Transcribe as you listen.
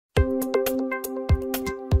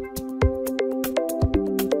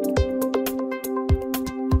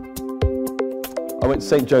went to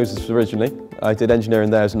St Joseph's originally. I did engineering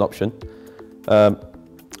there as an option.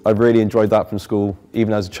 I really enjoyed that from school.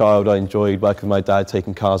 Even as a child, I enjoyed working with my dad,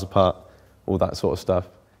 taking cars apart, all that sort of stuff.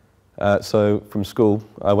 So from school,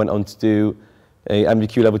 I went on to do a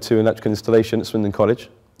MVQ level 2 in electrical installation at Swindon College.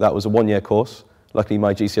 That was a one-year course. Luckily,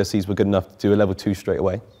 my GCSEs were good enough to do a level 2 straight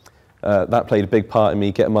away. That played a big part in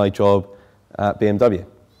me getting my job at BMW.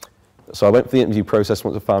 So I went for the interview process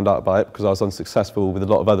once I found out about it because I was unsuccessful with a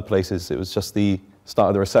lot of other places. It was just the start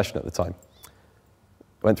of the recession at the time.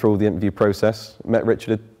 Went through all the interview process, met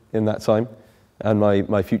Richard in that time and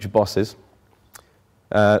my future bosses.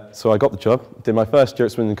 So I got the job, did my first year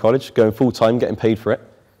at Swindon College, going full-time, getting paid for it,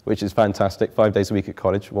 which is fantastic, 5 days a week at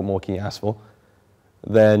college. What more can you ask for?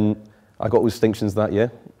 Then I got all distinctions that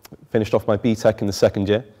year, finished off my BTEC in the second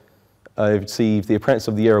year. I received the Apprentice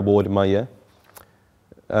of the Year award in my year.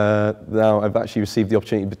 Now I've actually received the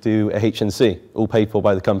opportunity to do a HNC, all paid for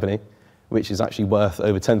by the company, which is actually worth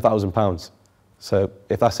over £10,000. So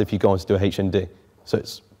if you go on to do a HND, so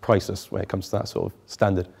it's priceless when it comes to that sort of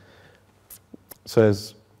standard. So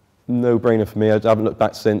it's no brainer for me. I haven't looked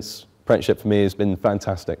back since. Apprenticeship for me has been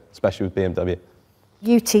fantastic, especially with BMW.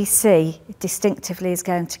 UTC distinctively is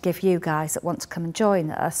going to give you guys that want to come and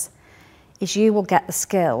join us, is you will get the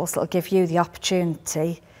skills that will give you the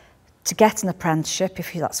opportunity to get an apprenticeship,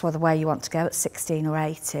 if that's the way you want to go at 16 or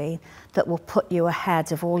 18, that will put you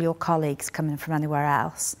ahead of all your colleagues coming from anywhere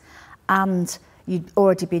else. And you'd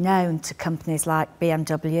already be known to companies like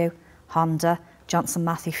BMW, Honda, Johnson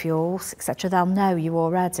Matthey Fuels, etc. They'll know you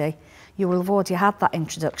already. You will have already had that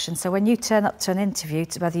introduction. So when you turn up to an interview,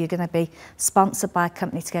 to whether you're going to be sponsored by a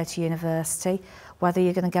company to go to university, whether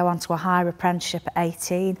you're going to go on to a higher apprenticeship at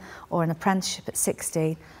 18 or an apprenticeship at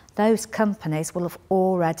 16, those companies will have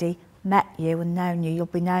already met you and known you. You'll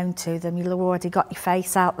be known to them. You'll have already got your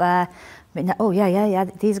face out there. Oh, yeah,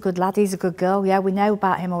 he's a good lad, he's a good girl. Yeah, we know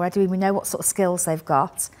about him already. We know what sort of skills they've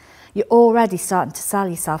got. You're already starting to sell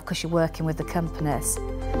yourself because you're working with the companies.